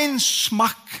 en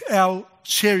smakk av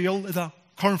cereal, eller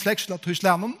cornflakes, eller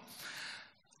tøyslænen,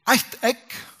 et egg,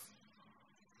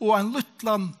 og en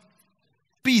liten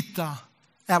bita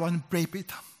av en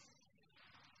brødbita.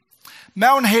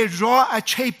 Men har råd å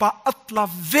kjøpe alle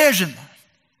verene.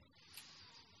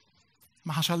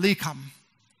 Men han sa likam,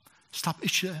 slapp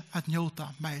ikke at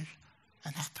njóta mer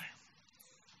enn etter.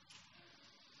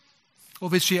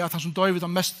 Og vi sier at han som dør vi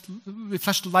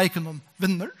fleste leikene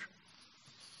vinner.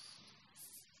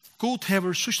 God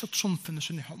hever sørste trumfene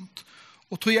sin i hånd.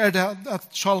 Og tog det at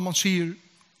Salomon sier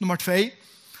nummer 2,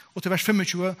 og til vers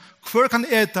 25, hver kan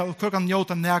ete og hver kan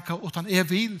njóta neka, og han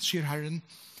vil, sier Herren.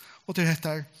 Og til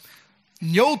dette,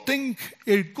 njóting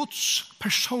Guds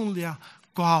personlige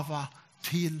gava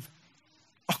til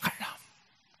okkara.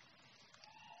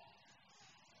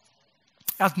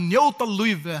 At njóta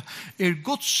livet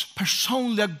Guds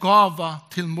personlige gava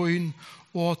til mun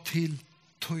og til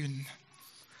tøyn.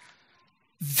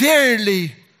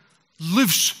 Verlig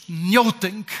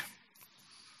livsnjóting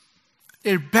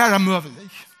bare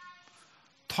møvelig.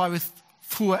 Ta vi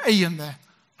få eiende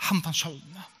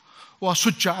handansholdene. Og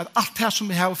sutja at alt det som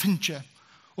vi har å finne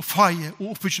og feie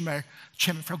og oppbygge mer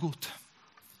kommer fra Gud.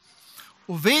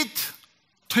 Og vet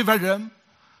tyverre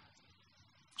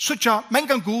sutja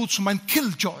mengan Gud som en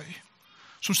killjoy,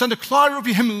 som stender klar upp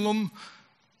i himmelen,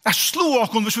 slå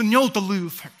oss hvis vi njóta liv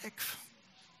for deg.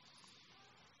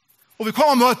 Og vi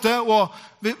kommer møte, og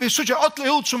vi sier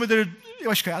alle ut som vi er, jeg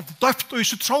vet ikke, døpt og i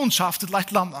citronsaft til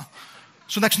et landa.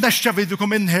 Så næsta vi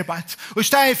kommer inn her på et. Og i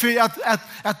stedet for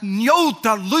at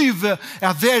njóta livet,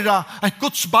 at være et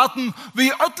Guds baden, vi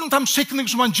er alle de sikning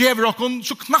som han gjever oss,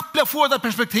 så knappt blir få det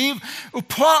perspektiv, og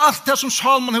på alt det som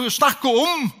Salman har snakket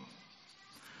om,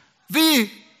 vi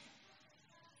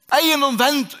egen og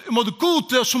vend mot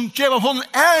gode som gjev hon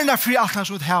ærna fri alt han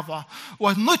som vi hava,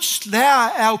 og et nytt slæ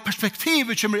av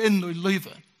perspektivet kommer inn i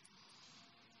livet.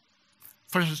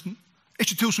 Forresten,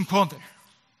 ikke 1000 kroner.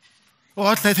 Og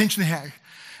alt det tingene her.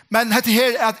 Men dette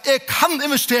her er at jeg kan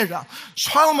investere.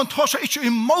 Salman tar seg ikke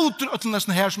imot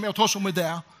det her som jeg tar seg om i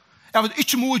det. Jeg vil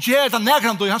ikke må gjøre det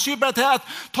nærgrande. Han sier bare til at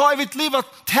ta i mitt liv at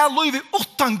ta livet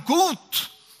utan god.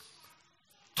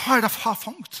 Ta er det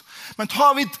farfangt. Men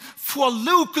ta vi få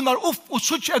lukenar upp og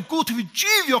så er god til vi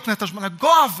giver oss dette som han er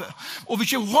gave. Og vi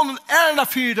giver honom ærna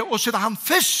for det og setter han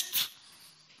først.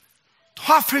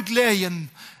 Ta for gleden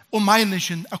og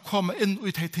meningen å komme inn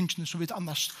i de tingene som vi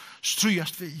annars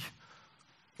strøyast vi.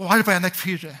 Og arbeider nekk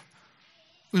for det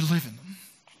i livet.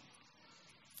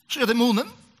 Så er det månen.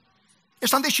 Jeg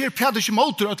stand ikke her præder ikke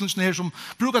måter øtlensene her som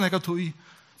bruker nekk tog.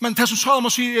 Men det som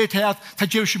Salomon sier er til at det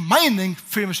gjør ikke mening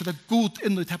for vi setter god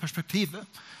inn i det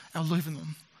perspektivet av livet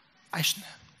eisene.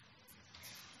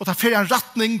 Og det er en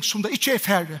retning som det ikke er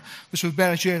ferdig hvis vi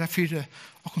bare gjør det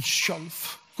for oss selv.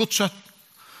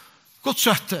 Guds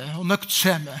søtte og nøgt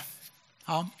seme.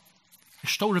 Ja, det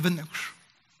er store vinninger.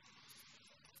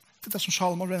 Det er det som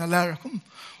Salomon regner lærer oss.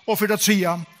 Og for det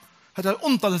tredje, det er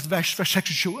underligt vers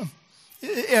 26.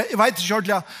 Jeg vet ikke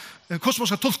ordentlig hvordan man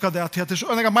skal tolka det, at det er så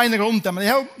ønne meninger om det, men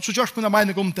jeg har så gjort mine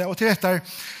meninger om det, og til dette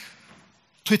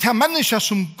til det mennesker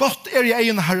som godt er i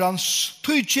egen herrens,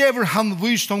 til djever han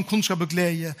visdom, kunnskap og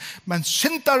glede, men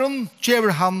syndaren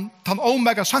djever han, han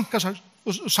omega sanka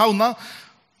og sauna,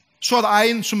 så at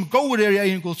en som går er i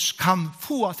egen gods kan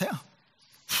få det.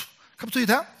 Hva betyr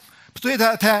det? Betyr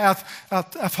det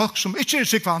at folk som ikke er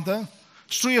sikvande,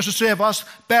 strøyer og strevas,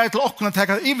 bærer til åkene til å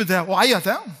ta i det og eier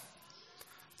det?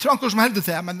 Tror som heldig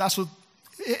det, men altså,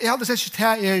 jeg hadde sett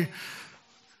ikke det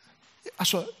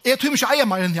altså, jeg tror ikke eier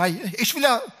mer enn jeg. Ikke vil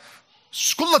jeg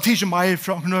skulle tige mer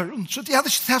fra knøren, så jeg hadde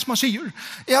ikke det som han sier.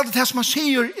 Jeg hadde det som han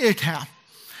sier er det,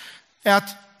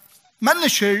 at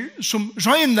mennesker som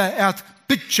røyner at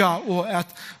bygja og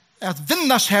at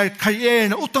vinna seg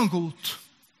karrieren utan god,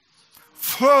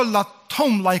 føler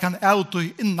tomleikan ut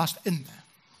og innast inne.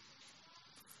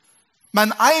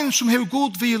 Men en som har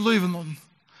god vid i livet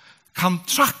kan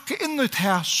trakke inn i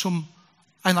det som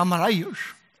en annen eier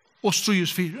og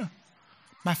strøyes fire,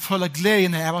 men føler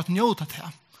gleden av at njóta det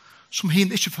som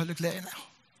hin ikke føler gleden av.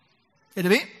 Er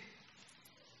det vi?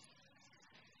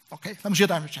 Ok, la meg si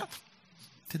det med kjent.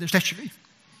 Det er slett ikke vi.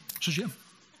 Så sier jeg.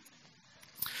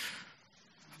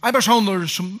 En personer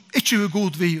som ikke er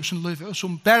god vi i sin liv, og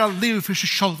som bare lever for seg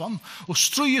sjølvan, og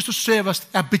strøyes og strevast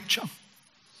er bytja,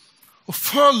 og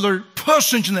føler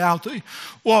pøsingen av det,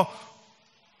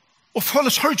 og føler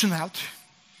sørgen av det.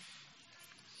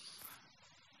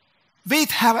 Vi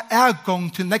har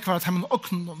ergang til nekvar at hemmen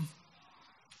åknen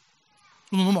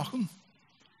noen omaken,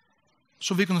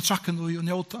 så vi kunne trakke noe og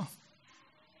njåta.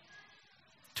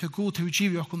 Til god til vi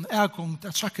giver åkken ergang til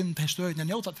at trakke til støyene og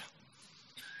njåta det.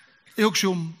 Jeg husker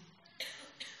om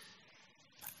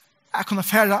jeg kunne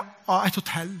fære av et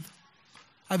hotell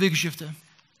av vikeskiftet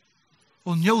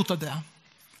og njåta det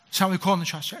sammen med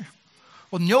konekjasser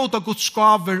og njåta Guds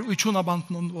gaver og i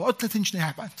tjonabanden og alle tingene i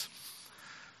herbeid.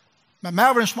 Men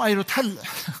mæveren som eier hotellet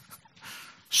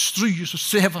strøyes og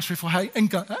strevas for å få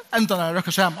enda når jeg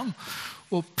røkker sammen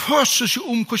og pøser seg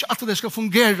om hvordan alt det skal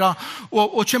fungere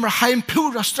og kommer hjem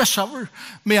pura stress over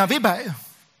medan vi bare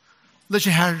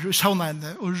ligger her i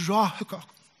saunene og råhøkker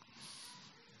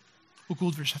og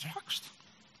god vil sette høgst.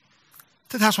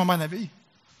 Det er det som mener vi.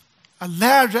 Å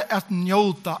lære at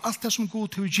njåta alt det som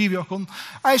god til å give oss,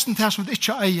 eisen det som vi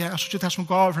ikke eier, altså ikke det som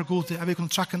gav for god til, at vi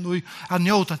kunne trakke noe, at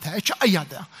njåta det, ikke eier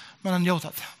det, men at njåta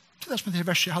det. Det er det som det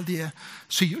verset alltid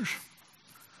sier.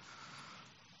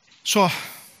 Så,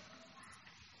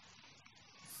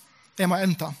 jeg må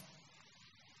enda.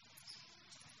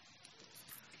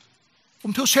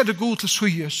 Om du ser det god til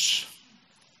søyes,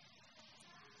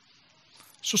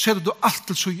 så ser du alt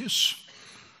til søyes.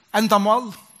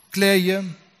 Endamål,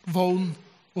 glede, vån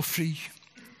og fri.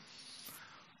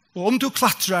 Og om du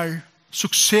klatrar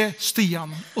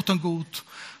suksessstian utan god,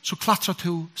 så klatrar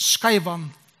du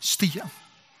skaivan stian.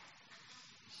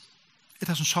 Det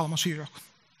er det som Salomon sier også.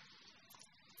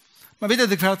 Men vi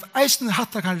vet ikke at eisen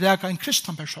hatta kan reka en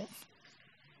kristen person.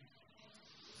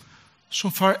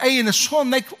 som får egnet så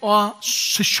nekv av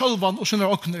seg sjølvan og sine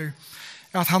åkner,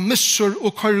 at han misser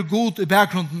og kører god i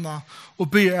bakgrunnene og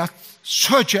blir at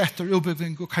søke etter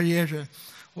utbygging og karriere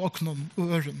og åknen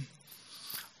og øren.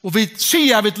 Og vi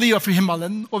sier at vi lever for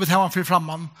himmelen og vi tar han for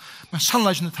framman, men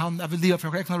sannleggen er han at vi lever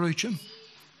for egna røyken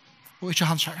og ikke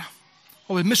hans herre.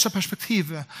 Og vi misser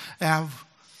perspektivet av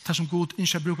det som god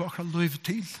ikke bruker akkurat liv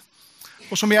til.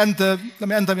 Og som la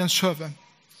meg enda ved en søve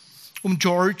om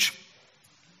George.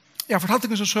 Jeg har fortalt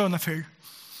ikke en søvende før.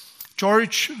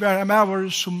 George var en maver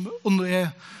som under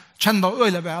kjenner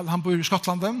øyelig vel. Han bor i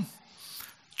Skottland.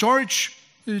 George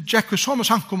gikk i samme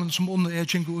samkommen som under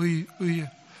kjenner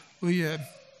i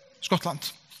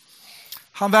Skottland.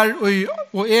 Han var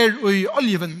og i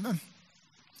oljevinnene.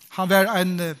 Han var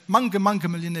en mange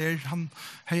millionær. Han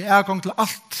hadde adgang til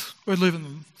alt i livet.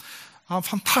 Han var en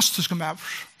fantastisk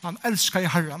maver. Han elsket i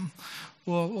Herren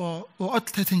og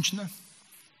alt de tingene.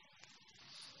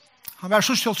 Han var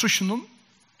sosialt trusjonen.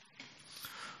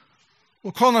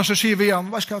 Og kona så sier vi han,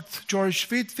 hva skal George,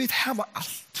 vi har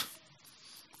alt.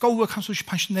 Gåe kan så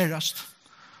ikke pensjoneres.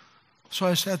 Så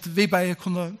jeg sier at vi bare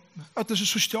kunne, at det så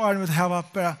sørste årene vi har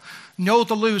bare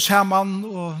njøte livet sammen,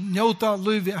 og njøte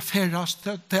livet affæres.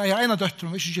 Det er en av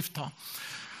døtterne, vi ikke gifta.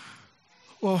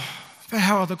 Og vi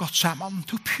har det godt sammen.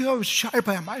 Du prøver ikke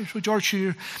arbeide mer, så George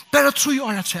sier, bare 3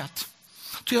 år et sett.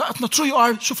 At når 3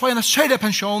 år så får jeg en serie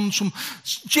pensjon som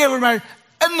gjør meg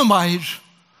enda mer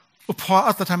og på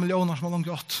alle de millioner som har langt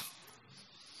gått.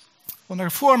 Og når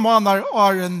jeg får måneder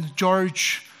åren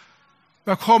George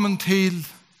var kommet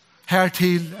her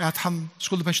til at han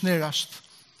skulle pensjoneres,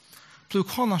 ble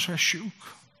kona så sjuk.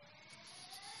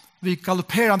 Vi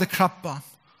galopperende krabba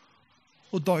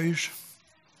og dør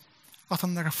at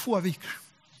han er få viker.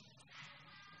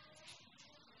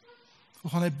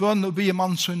 Og han bønn og bygge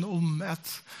mannen om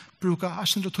at bruke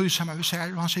Asindre Tøysamme vi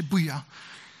ser, og han sier boja,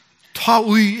 ta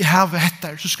ui i havet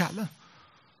etter, så skal det.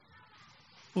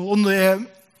 Og under jeg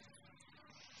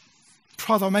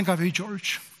prater om en gang vi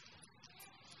George,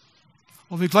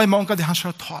 og vi glemmer om det han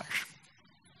sier tar,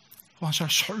 og han sier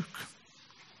sorg.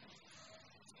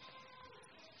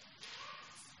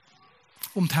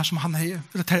 Om det som han er,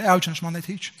 eller det avgjørende som han er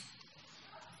tid.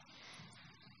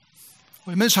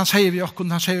 Og minst han sier vi okkur,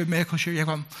 han sier vi meg, kanskje jeg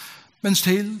kan minst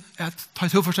til at ta i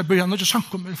to første byrjan, når jeg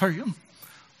sankom i fargen,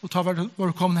 og ta var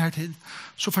det kommet her til,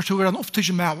 så først var han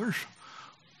opptidget med over.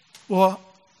 Og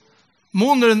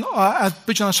måneden av at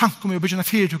byrjan sankom og byrjan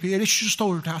fyrtug er ikke så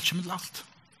stor til alt som er alt.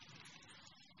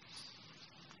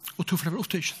 Og to for det var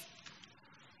opptidget.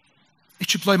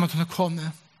 Ikke glemme at hun er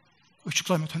kone, og ikke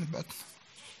glemme at hun er bøten.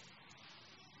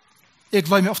 Jeg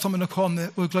glemmer ofte mine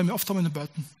kone, og jeg glemmer ofte mine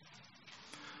bøten.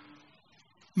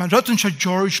 Men røtten til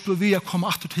George ble vi å komme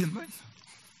atter til meg.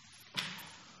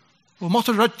 Og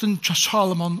måtte røtten til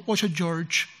Salomon og til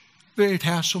George være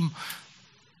det som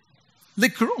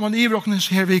ligger om en ivråkning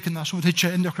her vikene som vi ikke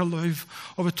er inn i okra liv.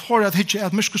 Og vi tar at ikke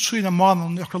at vi skal syne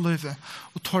mannen i okra liv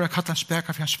og tar at kattelen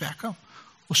speka for en speka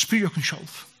og spyr okra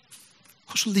selv.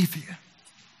 Hvordan livet er?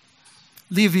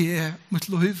 Livet er mitt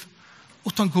liv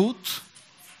utan god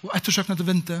og ettersøkende til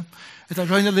vinter.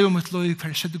 Det røyne livet mitt liv for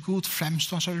jeg setter god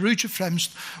fremst og han sier rydtje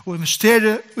fremst og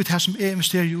investere ut det som jeg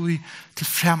investerer jo i til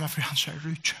fremme for han sier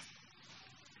rydtje.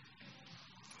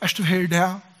 Er du her i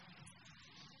det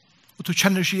og du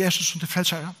kjenner ikke Jesus som til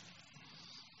frelsere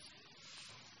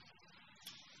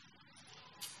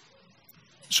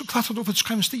så klart at du får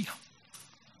skrive stig.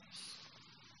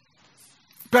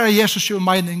 Bare Jesus gjør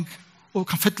mening og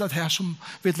kan fylle det her som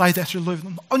vi leide etter i livet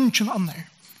og ønsker andre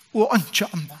og ønsker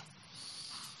andre.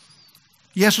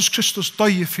 Jesus Kristus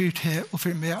døde for det og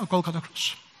for meg av Golgata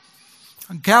kross.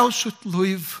 Han gav sitt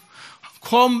liv. Han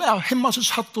kom av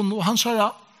himmelsens hatten og han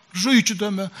sa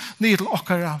rydgjødømme ned til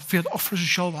okkara for å offre seg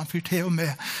selv for det og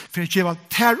meg, for å gjøre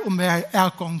ter og meg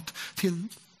ergångt til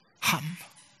ham,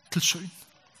 til søn.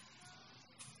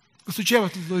 Og så gjør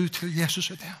det liv til Jesus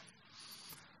i det.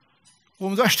 Og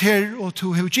om du er her og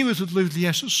du har givet et liv til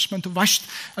Jesus, men du vet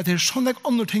at det er sånne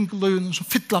andre ting i livet som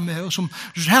fytler med og som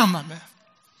renner med,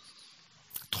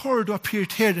 tror du å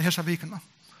prioritere disse vikene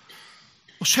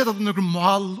og sette deg noen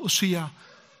mål og sier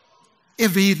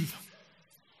jeg vil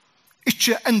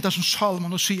ikke enda som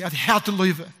Salomon og sier at jeg hater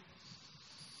livet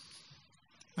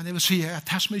men jeg vil si at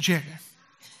det som jeg gjør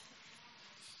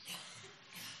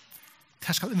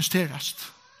det skal investeres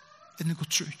inn i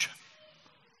Guds rike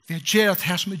jeg gjør at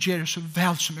det som jeg gjør så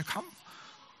vel som jeg kan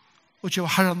og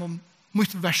gjør Herren om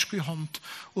mitt versk i hånd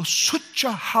og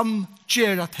så han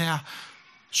gjør at det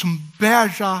som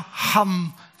bare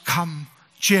han kan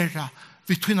gjøre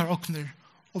vi tøyner åkner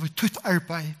og vi tøyt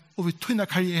arbeid og vi tøyner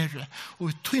karriere og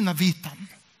vi tøyner vitan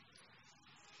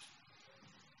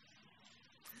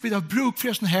vi har bruk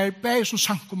for sånne her, bare som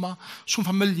samkomma, som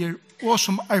familjer og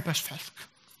som arbeidsfolk.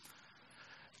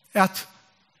 At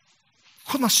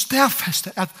kunne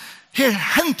stedfeste at her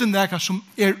hender noe som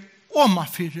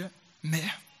omafyrer med.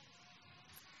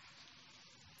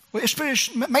 Og jeg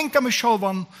spør mange med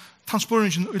Jógvan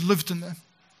transporteringen i luftene.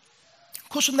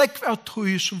 Hvordan nekv av tog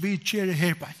som vi gjør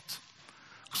herbeint?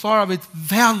 Klarer vi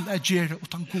vel å gjøre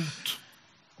utan god?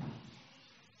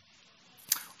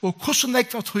 Og hvordan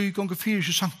nekv av tog ganger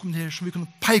 4 samkomne som vi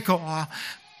kunne peika av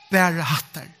bære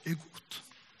hattar god?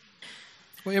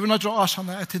 Og jeg vil nå dra av sånn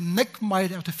at det nekv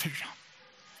meir av det fyrra.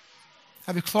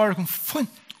 At vi klarer å komme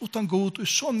funnet utan god og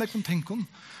så nekv ting.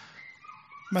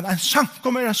 Men en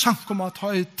samkom en samkom at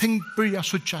ha ting börja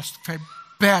suggest for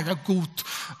bæra god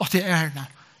og det ærna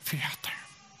fyrhatter.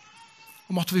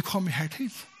 Og måtte vi komme her til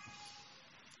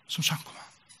som samkom.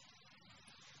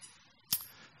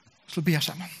 Så be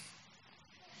sammen.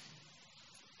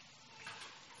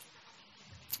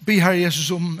 Be Herre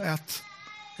Jesus at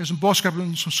det som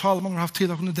bådskapen som Salomon har haft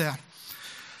til å kunne det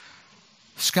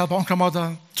skal på ankra måte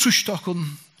truste okkur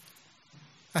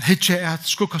at hitje at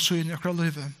skukkasøyen i akkurat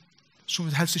livet som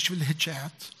vi helst ikke vil hitje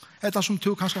at etter som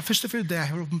tog kanskje første for det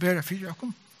og åpenbære for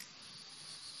okkur.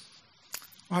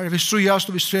 Og her vi strøyast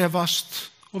og vi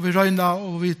strevast og vi røyna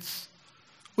og vi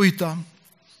uita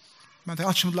men det er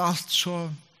alt som til alt så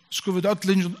skulle vi alt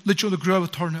litt under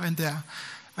grøvetårnet enn det.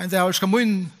 En dag skal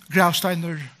min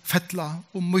gravsteiner fettla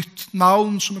og mitt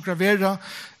navn som gravera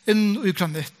inn i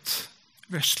granitt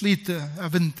ved slite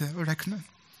av vinde og regne.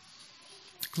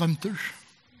 Glemter.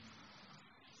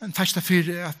 En første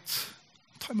fyr at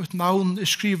ta mitt navn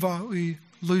skriva i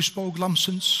lysbog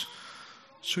lamsens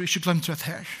så er ikke glemter at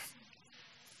her.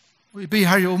 Og jeg ber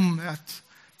her om at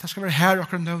det skal være her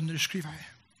akkurat navn skriva i.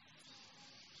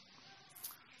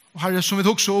 Og her som vi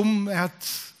også om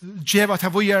at djeva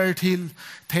til vågjere til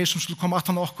de som skulle komme at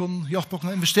noen hjelpe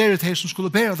og investere til de som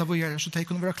skulle bære til vågjere så de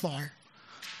kunne være klar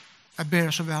at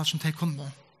bære så vel som de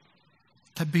kunne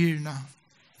til byrne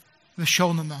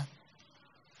visjonene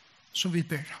som vi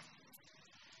bære.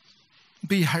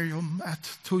 Be her om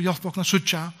at to hjelpe og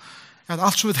sutja at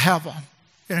alt som vi heva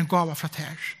en gava fra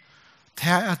ter. Til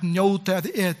at njóta, at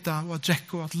eta og at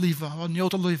drekka og at liva og at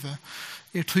njóta livet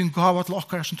to en gava til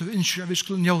okkara som du innskjer vi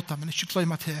skulle njóta, men ikke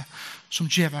gløyma til som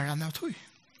djevar enn av tog.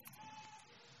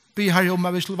 Be her om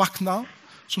at vi skulle vakna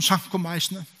som samkom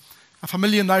eisne, at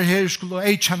familien der her skulle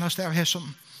eikjennast av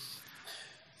hesson,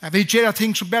 at vi gjerra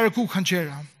ting som bare god kan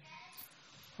gjerra,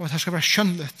 og at det skal være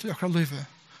skjønnligt i okkara livet,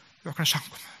 i okkara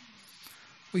samkom.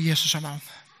 Og Jesus er navn.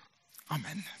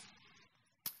 Amen.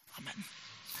 Amen.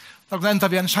 Da kan enda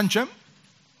vi en sanje.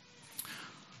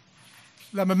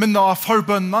 La meg minne av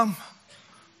forbønna.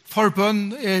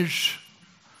 Forbønn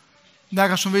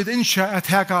noe som vi innskjer at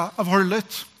hega av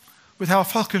hårlet. Vi har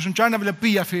folk som gjerne vil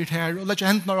bia for det her og legge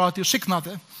hendene av det og sikna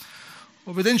det.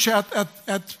 Og vi innskjer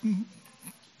at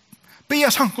bia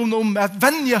samkomne om at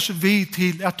vennja seg vi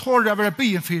til at tåre å være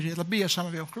bia for det eller bia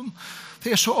sammen med okkur.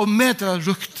 Det så avmedelig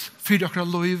rukt for okkur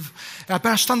liv. At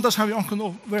bare standa sammen med okkur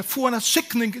og få en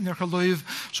sikning i okkur liv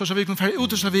så vi kan fære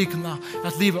ut av vikene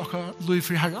at livet okkur liv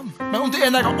for Herren. Men om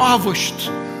det noe avvust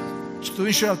så du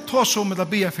ikke ta så med å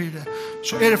be for det,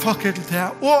 så det folk her til det.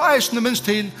 Og eisene minst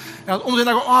til at om det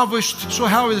noe avvist, så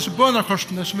har vi disse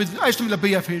bønnerkorsene som vi eisene vil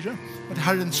be for det. Og det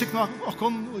Herren sikna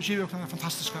okkon og giver okkon en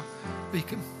fantastiska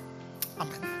viken.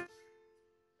 Amen.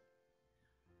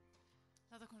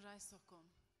 La dere reise okkon.